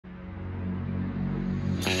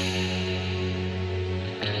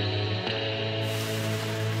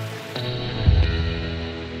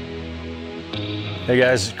Hey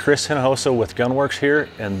guys, Chris Hinojosa with Gunwerks here,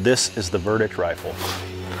 and this is the Verdict rifle.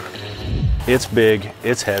 It's big,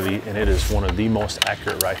 it's heavy, and it is one of the most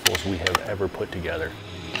accurate rifles we have ever put together.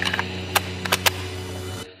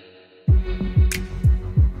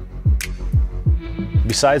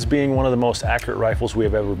 Besides being one of the most accurate rifles we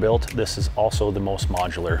have ever built, this is also the most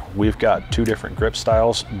modular. We've got two different grip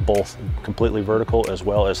styles, both completely vertical as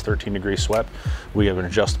well as 13-degree swept. We have an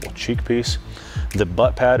adjustable cheek piece. The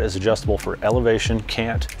butt pad is adjustable for elevation,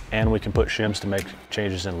 cant, and we can put shims to make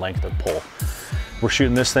changes in length of pull. We're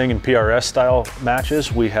shooting this thing in PRS style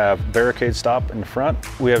matches. We have barricade stop in the front.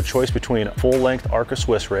 We have a choice between full length Arca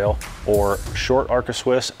Swiss rail or short Arca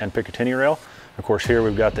Swiss and Picatinny rail. Of course, here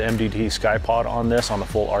we've got the MDT SkyPod on this on the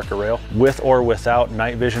full Arca rail, with or without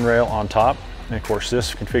night vision rail on top. And of course,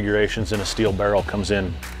 this configuration's in a steel barrel, comes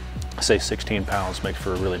in, say 16 pounds, makes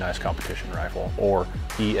for a really nice competition rifle or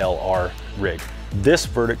ELR rig. This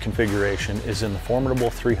Verdict configuration is in the formidable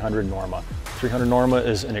 300 Norma. 300 Norma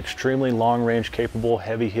is an extremely long range capable,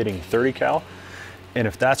 heavy hitting 30 cal. And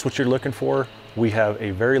if that's what you're looking for, we have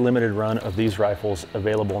a very limited run of these rifles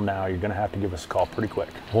available now. You're gonna have to give us a call pretty quick.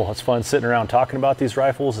 Well, it's fun sitting around talking about these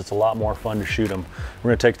rifles. It's a lot more fun to shoot them.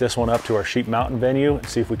 We're gonna take this one up to our Sheep Mountain venue and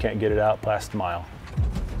see if we can't get it out past the mile.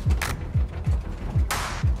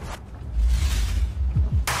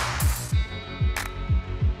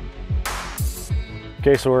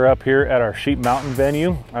 Okay, so we're up here at our Sheep Mountain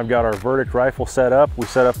venue. I've got our Verdict rifle set up. We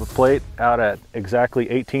set up a plate out at exactly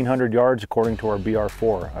 1,800 yards according to our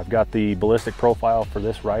BR4. I've got the ballistic profile for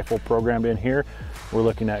this rifle programmed in here. We're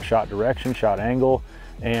looking at shot direction, shot angle,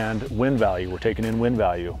 and wind value. We're taking in wind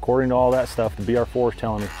value. According to all that stuff, the BR4 is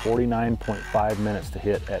telling me 49.5 minutes to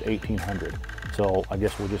hit at 1,800. So I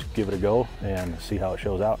guess we'll just give it a go and see how it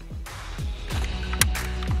shows out.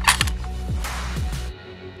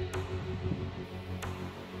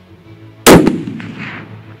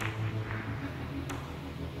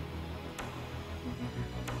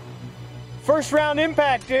 First round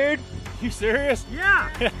impact, dude. You serious? Yeah.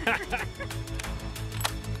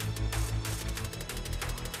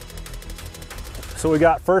 So we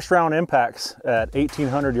got first round impacts at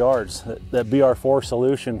 1,800 yards, that BR4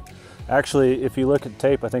 solution. Actually, if you look at the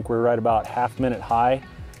tape, I think we're right about half minute high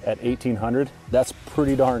at 1,800. That's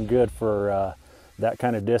pretty darn good for that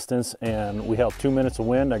kind of distance. And we held 2 minutes of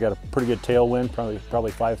wind. I got a pretty good tailwind,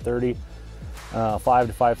 probably 530, 5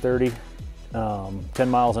 to 530, 10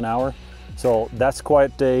 miles an hour. So that's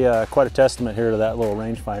quite a testament here to that little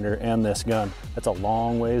rangefinder and this gun. That's a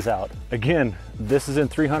long ways out. Again, this is in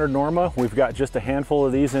 300 Norma. We've got just a handful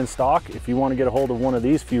of these in stock. If you want to get a hold of one of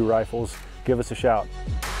these few rifles, give us a shout.